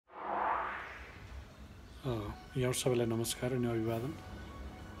यहाँ सबैलाई नमस्कार अनि अभिवादन।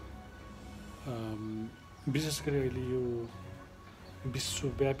 विशेष गरी अहिले यो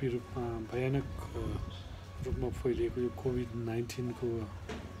विश्वव्यापी रूपमा भयानक रूपमा फैलिएको यो कोभिड-19 को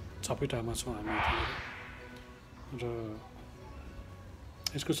चपेटामा छौँ हामी यतिखेर। र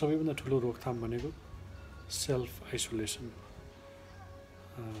यसको सबैभन्दा ठुलो रोकथाम भनेको सेल्फ आइसोलेसन,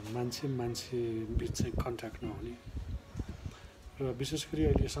 मान्छे बिच चाहिँ कन्ट्याक्ट नहुने। र विशेष गरी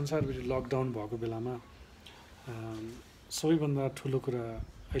अहिले संसारभरि लकडाउन भएको बेलामा सबैभन्दा ठुलो कुरा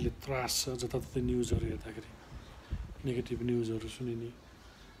अहिले त्रास छ। जताततै न्युजहरू हेर्दाखेरि नेगेटिभ न्युजहरू सुनिने,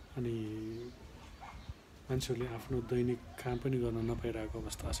 अनि मान्छेहरूले आफ्नो दैनिक काम पनि गर्न नपाइरहेको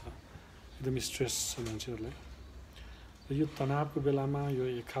अवस्था छ। एकदम स्ट्रेस छ मान्छेहरूलाई। र यो तनावको बेलामा, यो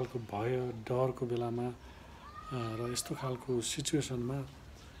एक खालको भय डरको बेलामा र यस्तो खालको सिचुएसनमा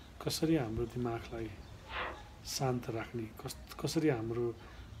कसरी हाम्रो दिमागलाई शान्त राख्ने, कसरी हाम्रो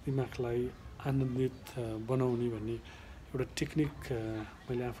दिमागलाई आनन्दित बनाउने भन्ने एउटा टेक्निक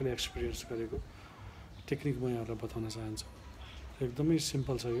मैले आफूले एक्सपिरियन्स गरेको टेक्निक म यहाँलाई बताउन चाहन्छु। एकदमै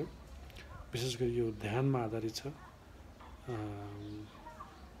सिम्पल छ यो। विशेष गरी यो ध्यानमा आधारित छ।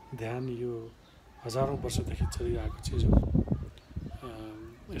 ध्यान यो हजारौँ वर्षदेखि चलिरहेको चिज हो।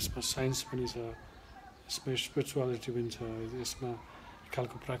 यसमा साइन्स पनि छ, यसमा स्पिरिचुअलिटी पनि छ, यसमा एक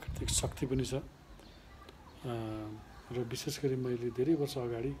खालको प्राकृतिक शक्ति पनि छ। र विशेष गरी मैले धेरै वर्ष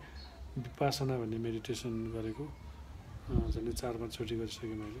अगाडि विपासना भन्ने मेडिटेसन गरेको, झन्डै 4-5 चोटि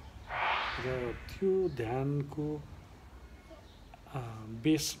गरिसकेँ मैले। र त्यो ध्यानको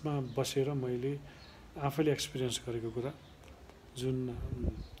बेसमा बसेर मैले आफैले एक्सपिरियन्स गरेको कुरा, जुन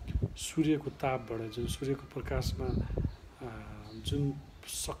सूर्यको तापबाट, जुन सूर्यको प्रकाशमा जुन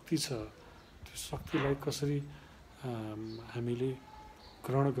शक्ति छ, त्यो शक्तिलाई कसरी हामीले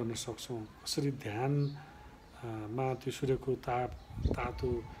ग्रहण गर्न सक्छौँ, कसरी ध्यानमा त्यो सूर्यको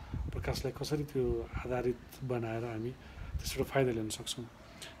तातो प्रकाशलाई कसरी त्यो आधारित बनाएर हामी त्यसबाट फाइदा लिन सक्छौँ।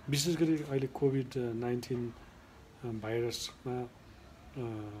 विशेष गरी अहिले कोभिड-19 भाइरसमा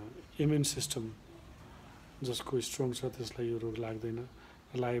इम्युन सिस्टम जसको स्ट्रङ छ त्यसलाई यो रोग लाग्दैन,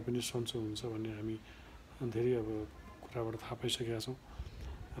 लागे पनि सन्चो हुन्छ भन्ने हामी धेरै अब कुराबाट थाहा पाइसकेका छौँ।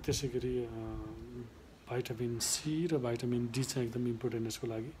 त्यसै गरी भाइटामिन सी र भाइटामिन डी चाहिँ एकदम इम्पोर्टेन्ट यसको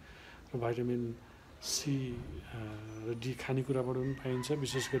लागि। र भाइटामिन सी र डी खानेकुराबाट पनि पाइन्छ।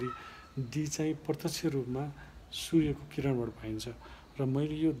 विशेष गरी डी चाहिँ प्रत्यक्ष रूपमा सूर्यको किरणबाट पाइन्छ। र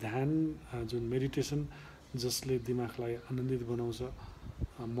मैले यो ध्यान जुन मेडिटेसन जसले दिमागलाई आनन्दित बनाउँछ,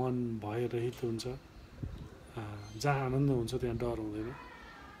 मन भयरहित हुन्छ, जहाँ आनन्द हुन्छ त्यहाँ डर हुँदैन।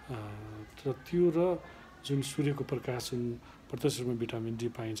 र त्यो र जुन सूर्यको प्रकाश, जुन प्रत्यक्ष रूपमा भिटामिन डी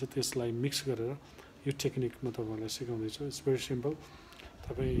पाइन्छ, त्यसलाई मिक्स गरेर यो टेक्निक म तपाईँहरूलाई सिकाउँदैछु। It's very simple.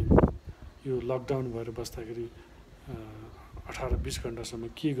 तपाईँ यो लकडाउन भएर बस्दाखेरि 18-20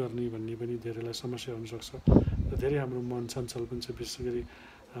 घन्टासम्म के गर्ने भन्ने पनि धेरैलाई समस्या हुनसक्छ। र धेरै हाम्रो मन चञ्चल पनि छ। विशेष गरी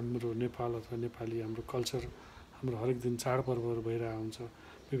हाम्रो नेपाल अथवा नेपाली हाम्रो कल्चर, हाम्रो हरेक दिन चाडपर्वहरू भइरहेको हुन्छ।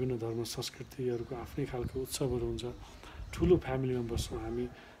 विभिन्न धर्म संस्कृतिहरूको आफ्नै खालको उत्सवहरू हुन्छ। ठुलो फ्यामिलीमा बस्छौँ हामी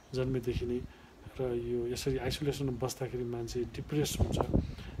जन्मेदेखि नै। र यो यसरी आइसोलेसनमा बस्दाखेरि मान्छे डिप्रेस हुन्छ,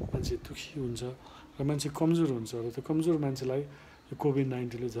 मान्छे दुःखी हुन्छ, र मान्छे कमजोर हुन्छ। र त्यो कमजोर मान्छेलाई यो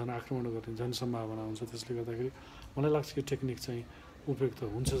कोभिड-19ले झन् आक्रमण गर्ने झन् सम्भावना हुन्छ। त्यसले गर्दाखेरि मलाई लाग्छ यो टेक्निक चाहिँ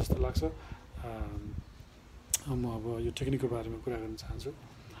उपयुक्त हुन्छ जस्तो लाग्छ। म अब यो टेक्निकको बारेमा कुरा गर्न चाहन्छु।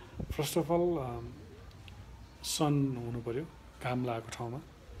 फर्स्ट अफ अल सन हुनु पऱ्यो घाम लागेको ठाउँमा।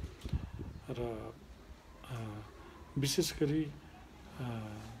 र विशेष गरी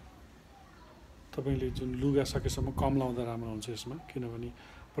तपाईँले जुन लुगा सकेसम्म कम लाउँदा राम्रो हुन्छ यसमा, किनभने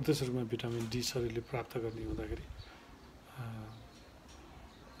प्रत्यक्ष रूपमा भिटामिन डी शरीरले प्राप्त गर्ने हुँदाखेरि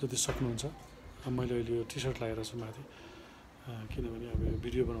जति सक्नुहुन्छ। मैले अहिले यो टी सर्ट लगाएर छु माथि, किनभने अब यो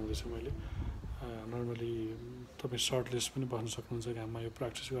भिडियो बनाउँदैछु मैले। नर्मली तपाईँ सर्टलेस पनि बस्न सक्नुहुन्छ घाममा यो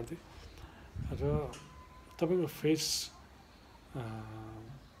प्र्याक्टिस गर्दै। र तपाईँको फेस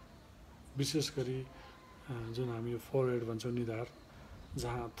विशेष गरी जुन हामी यो फोरहेड भन्छौँ, निधार,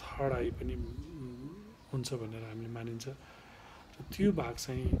 जहाँ थर्ड आई पनि हुन्छ भनेर हामीले मानिन्छ, र त्यो भाग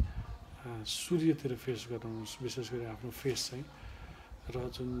चाहिँ सूर्यतिर फेस गर्नुहोस्। विशेष गरी आफ्नो फेस चाहिँ। र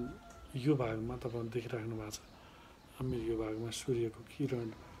जुन यो भागमा तपाईँले देखिराख्नु भएको छ, मेरो यो भागमा सूर्यको किरण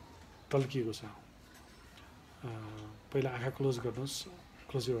टल्किएको छ। पहिला आँखा क्लोज गर्नुहोस्,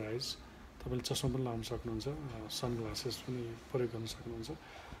 क्लोज युर आइज। तपाईँले चस्मा पनि लाउन सक्नुहुन्छ, सनग्लासेस पनि प्रयोग गर्न सक्नुहुन्छ।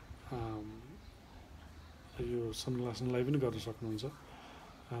 यो सनग्लासलाई पनि गर्न सक्नुहुन्छ।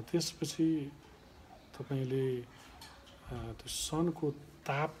 त्यसपछि तपाईँले त्यो सनको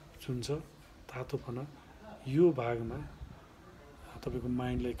ताप जुन छ, तातोपना, यो भागमा तपाईँको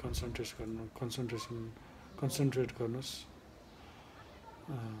माइन्डलाई कन्सन्ट्रेट गर्नुहोस्।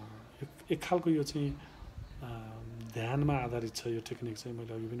 एक खालको यो चाहिँ ध्यानमा आधारित छ यो टेक्निक चाहिँ।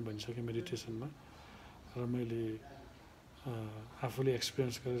 मैले अघि पनि भनिसकेँ मेडिटेसनमा, र मैले आफूले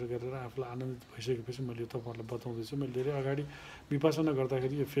एक्सपिरियन्स गरेर आफूलाई आनन्दित भइसकेपछि मैले यो तपाईँहरूलाई बताउँदैछु। मैले धेरै अगाडि विपसना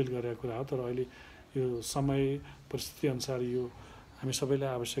गर्दाखेरि यो फेल गरेको कुरा हो, तर अहिले यो समय परिस्थिति अनुसार यो हामी सबैलाई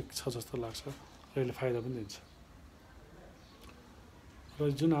आवश्यक छ जस्तो लाग्छ र यसले फाइदा पनि दिन्छ। र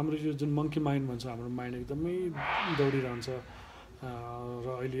जुन हाम्रो यो जुन मङ्की माइन्ड भन्छ, हाम्रो माइन्ड एकदमै दौडिरहन्छ र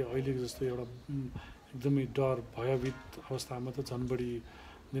अहिलेको जस्तो एउटा एकदमै डर भयभीत अवस्थामा त झन् बढी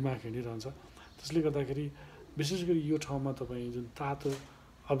दिमाग हिँडिरहन्छ। त्यसले गर्दाखेरि विशेष गरी यो ठाउँमा तपाईँ जुन तातो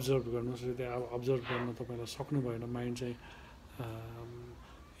अब्जर्भ गर्नुहोस्, र त्यहाँ अब्जर्भ गर्न तपाईँलाई सक्नु भएन, माइन्ड चाहिँ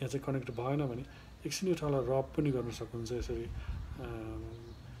यहाँ चाहिँ कनेक्ट भएन भने एकछिन यो ठाउँलाई रब पनि गर्न सक्नुहुन्छ।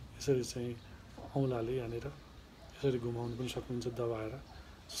 यसरी चाहिँ औँलाले यहाँनिर यसरी घुमाउनु पनि सक्नुहुन्छ दबाएर,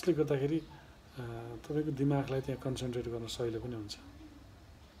 जसले गर्दाखेरि तपाईँको दिमागलाई त्यहाँ कन्सन्ट्रेट गर्न सजिलो पनि हुन्छ।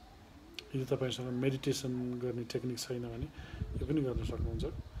 यदि तपाईँसँग मेडिटेसन गर्ने टेक्निक छैन भने यो पनि गर्न सक्नुहुन्छ।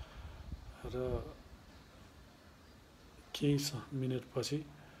 र केही मिनटपछि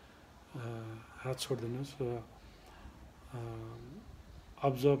हात छोडिदिनुहोस् र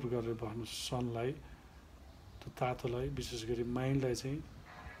अब्जर्भ गरेर बस्नुहोस् सनलाई, त्यो तातोलाई, विशेष गरी माइन्डलाई चाहिँ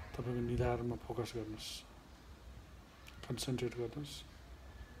तपाईँको निधारमा फोकस गर्नुहोस्, कन्सन्ट्रेट गर्नुहोस्।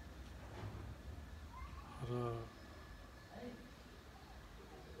 र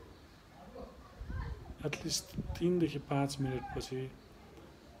एटलिस्ट 3 देखि 5 मिनटपछि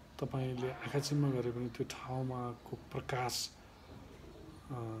तपाईँले आँखा चिम्म गरे पनि त्यो ठाउँमाको प्रकाश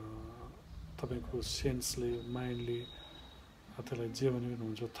तपाईँको सेन्सले, माइन्डले त्यसलाई जे भने पनि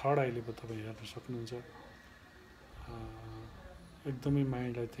हुन्छ, थर्ड आईले पनि तपाईँ हेर्न सक्नुहुन्छ। एकदमै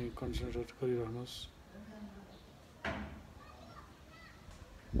माइन्डलाई त्यही कन्सन्ट्रेट गरिरहनुहोस्।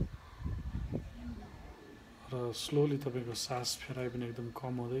 र स्लोली तपाईँको सास फेराइ पनि एकदम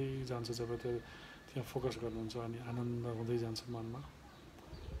कम हुँदै जान्छ जब त्यहाँ फोकस गर्नुहुन्छ, अनि आनन्द हुँदै जान्छ मनमा।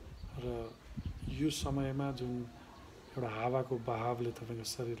 र यो समयमा जुन एउटा हावाको बहावले तपाईँको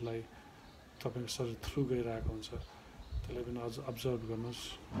शरीरलाई, तपाईँको शरीर थ्रु गइरहेको हुन्छ, त्यसलाई पनि अझ अब्जर्भ गर्नुहोस्।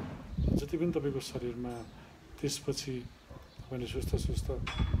 जति पनि तपाईँको शरीरमा त्यसपछि तपाईँले सुस्त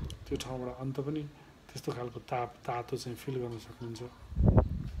त्यो ठाउँबाट अन्त पनि त्यस्तो खालको तातो चाहिँ फिल गर्न सक्नुहुन्छ,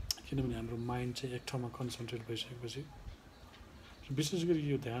 किनभने हाम्रो माइन्ड चाहिँ एक ठाउँमा कन्सन्ट्रेट भइसकेपछि। विशेष गरी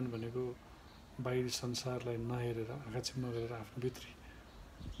यो ध्यान भनेको बाहिरी संसारलाई नहेरेर, आँखा चिम्म गरेर आफ्नो भित्री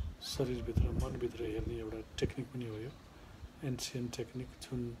शरीरभित्र, मनभित्र हेर्ने एउटा टेक्निक पनि हो। यो एन्सियन्ट टेक्निक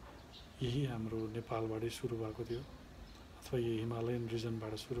जुन यही हाम्रो नेपालबाटै सुरु भएको थियो, अथवा यही हिमालयन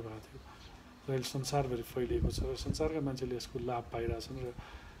रिजनबाट सुरु भएको थियो, र अहिले संसारभरि फैलिएको छ र संसारका मान्छेले यसको लाभ पाइरहेछन्। र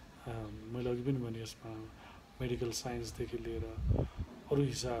मैले अघि पनि भने यसमा मेडिकल साइन्सदेखि लिएर अरू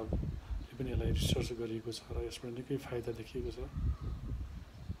हिसाबले पनि यसलाई रिसर्च गरिएको छ र यसबाट निकै फाइदा देखिएको छ।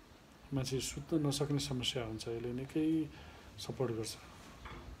 मान्छे सुत्न नसक्ने समस्या हुन्छ, यसले निकै सपोर्ट गर्छ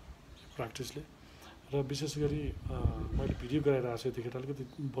प्र्याक्टिसले। र विशेष गरी मैले भिडियो गराइरहेको छु, यतिखेर अलिकति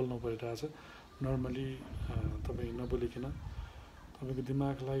बोल्नु परिरहेछ। नर्मली तपाईँ नबोलिकन तपाईँको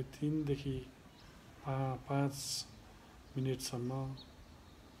दिमागलाई 3 देखि 5 मिनटसम्म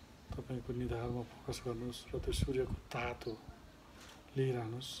तपाईँको निधारमा फोकस गर्नुहोस् र त्यो सूर्यको तातो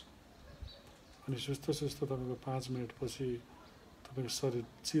लिइरहनुहोस्। अनि सुस्त तपाईँको 5 मिनटपछि तपाईँको शरीर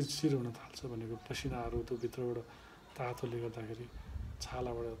चिरचिर हुन थाल्छ, भनेको पसिनाहरू त्यो भित्रबाट तातोले गर्दाखेरि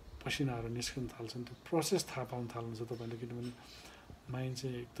छालाबाट पसिनाहरू निस्कन थाल्छन्। त्यो प्रोसेस थाहा पाउन थाल्नुहुन्छ तपाईँले, किनभने माइन्ड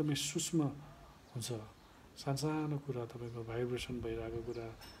चाहिँ एकदमै सूक्ष्म हुन्छ। सानो कुरा, तपाईँको भाइब्रेसन भइरहेको कुरा,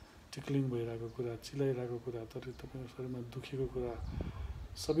 टिक्लिङ भइरहेको कुरा, चिलाइरहेको कुरा, तर तपाईँको शरीरमा दुखेको कुरा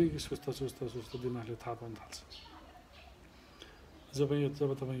सबै सुस्त दिमागले थाहा पाउन थाल्छ। जब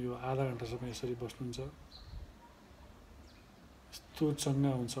तपाईँ यो आधा घन्टा समय यसरी बस्नुहुन्छ, यस्तो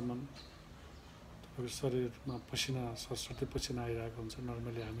चङ्गा हुन्छ मन, तपाईँको शरीरमा पसिना सरसर्ती पसिना आइरहेको हुन्छ।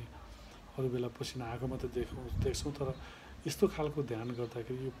 नर्मली हामी अरू बेला पसिना आएको मात्रै देख्छौँ, तर यस्तो खालको ध्यान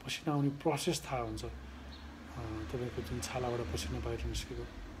गर्दाखेरि यो पसिना आउने प्रोसेस थाहा हुन्छ, तपाईँको जुन छालाबाट पसिना बाहिर निस्केको।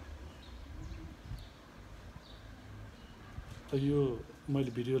 त यो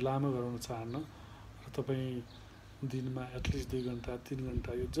मैले भिडियो लामो गराउन चाहन्न, र तपाईँ दिनमा एटलिस्ट 2 घन्टा 3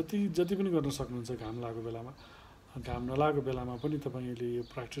 घन्टा यो जति पनि गर्न सक्नुहुन्छ। घाम लागेको बेलामा, घाम नलागेको बेलामा पनि तपाईँले यो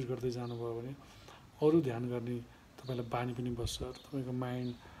प्र्याक्टिस गर्दै जानुभयो भने अरू ध्यान गर्ने तपाईँलाई बानी पनि बस्छ, र तपाईँको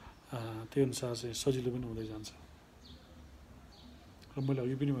माइन्ड त्यही अनुसार चाहिँ सजिलो पनि हुँदै जान्छ। र मैले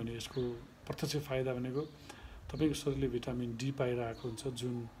अघि पनि भने यसको प्रत्यक्ष फाइदा भनेको तपाईँको शरीरले भिटामिन डी पाइरहेको हुन्छ,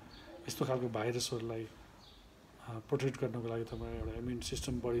 जुन यस्तो खालको भाइरसहरूलाई प्रोटेक्ट गर्नको लागि तपाईँ एउटा इम्युन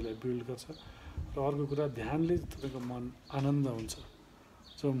सिस्टम बडीलाई बिल्ड गर्छ। र अर्को कुरा, ध्यानले तपाईँको मन आनन्द हुन्छ।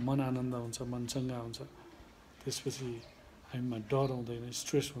 जब मन आनन्द हुन्छ, मन चङ्गा हुन्छ, त्यसपछि हामीमा डर हुँदैन,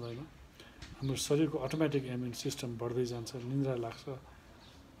 स्ट्रेस हुँदैन। हाम्रो शरीरको अटोमेटिक इम्युन सिस्टम बढ्दै जान्छ, निन्द्रा लाग्छ,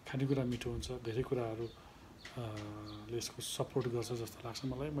 खानेकुरा मिठो हुन्छ, धेरै कुराहरू ले यसको सपोर्ट गर्छ जस्तो लाग्छ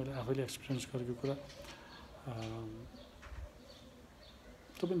मलाई। मैले आफैले एक्सपिरियन्स गरेको कुरा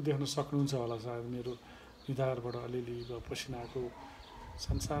तपाईँ देख्न सक्नुहुन्छ होला सायद मेरो निधारबाट अलिअलि पसिनाको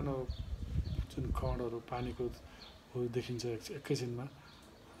सानसानो जुन कणहरू पानीको देखिन्छ एकैछिनमा।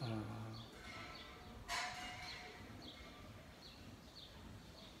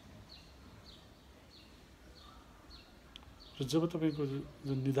 र जब तपाईँको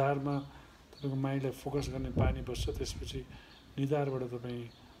जुन निधारमा तपाईँको माइन्डलाई फोकस गर्ने बानी बस्छ, त्यसपछि निधारबाट तपाईँ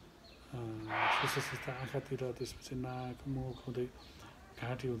सिधा आँखातिर, त्यसपछि नाक, मुख हुँदै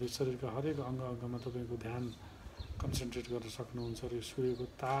घाँटी हुँदै शरीरका हरेक अङ्ग अङ्गमा तपाईँको ध्यान कन्सन्ट्रेट गर्न सक्नुहुन्छ र यो सूर्यको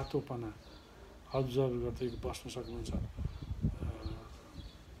तातोपना अब्जर्भ गर्दै बस्न सक्नुहुन्छ।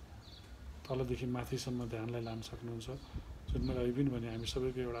 तलदेखि माथिसम्म ध्यानलाई लान सक्नुहुन्छ। जुन मैले अघि पनि भने हामी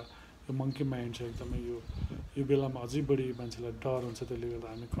सबैको एउटा यो मङ्की माइन्ड छ एकदमै। यो बेलामा अझै बढी मान्छेलाई डर हुन्छ, त्यसले गर्दा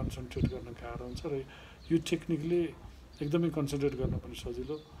हामी कन्सन्ट्रेट गर्न गाह्रो हुन्छ र यो टेक्निकले एकदमै कन्सन्ट्रेट गर्न पनि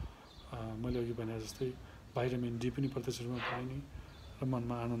सजिलो। मैले अघि भने जस्तै भाइटामिन डी पनि प्रत्यक्ष रूपमा पाइने र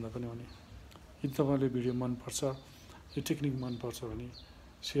मनमा आनन्द पनि आउने। यदि तपाईँले भिडियो मनपर्छ, यो टेक्निक मनपर्छ भने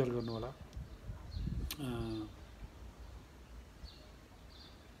सेयर गर्नुहोला।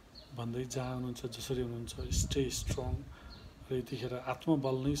 भन्दै जहाँ हुनुहुन्छ, जसरी हुनुहुन्छ, स्टे स्ट्रङ। र यतिखेर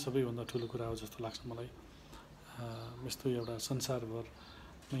आत्मबल नै सबैभन्दा ठुलो कुरा हो जस्तो लाग्छ मलाई। यस्तो एउटा संसारभर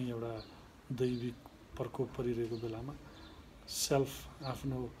नै एउटा दैविक प्रकोप परिरहेको बेलामा सेल्फ,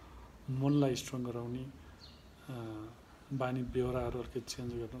 आफ्नो मनलाई स्ट्रङ गराउने बानी बेहोराहरू अर्कै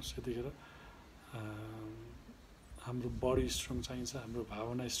चेन्ज गर्नुहोस्। यतिखेर हाम्रो बडी स्ट्रङ चाहिन्छ, हाम्रो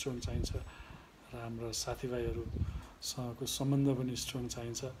भावना स्ट्रङ चाहिन्छ र हाम्रा साथीभाइहरूसँगको सम्बन्ध पनि स्ट्रङ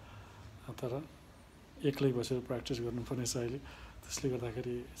चाहिन्छ। तर एक्लै बसेर प्र्याक्टिस गर्नुपर्ने छ अहिले, त्यसले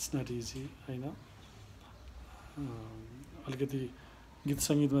गर्दाखेरि इट्स नट इजी होइन। अलिकति गीत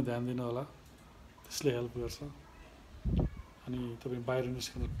सङ्गीतमा ध्यान दिनु होला, त्यसले हेल्प गर्छ। अनि तपाईँ बाहिर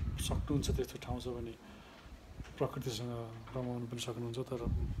निस्कन सक्नुहुन्छ त्यस्तो ठाउँ छ भने प्रकृतिसँग रमाउनु पनि सक्नुहुन्छ। तर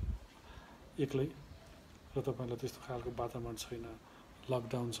एक्लै र तपाईँलाई त्यस्तो खालको वातावरण छैन,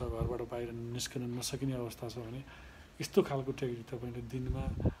 लकडाउन छ, घरबाट बाहिर निस्कन नसकिने अवस्था छ भने यस्तो खालको टेक्निक तपाईँले दिनमा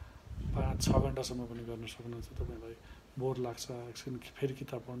 5-6 घन्टासम्म पनि गर्न सक्नुहुन्छ। तपाईँलाई बोर लाग्छ, एकछिन फेरि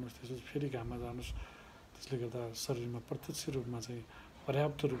किताब पढ्नुहोस्, त्यसपछि फेरि घाममा जानुहोस्। त्यसले गर्दा शरीरमा प्रत्यक्ष रूपमा चाहिँ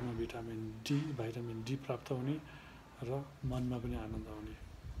पर्याप्त रूपमा भाइटामिन डी प्राप्त हुने र मनमा पनि आनन्द आउने।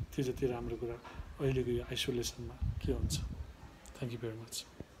 त्यो जति राम्रो कुरा अहिलेको यो आइसोलेसनमा के हुन्छ। Thank you very much.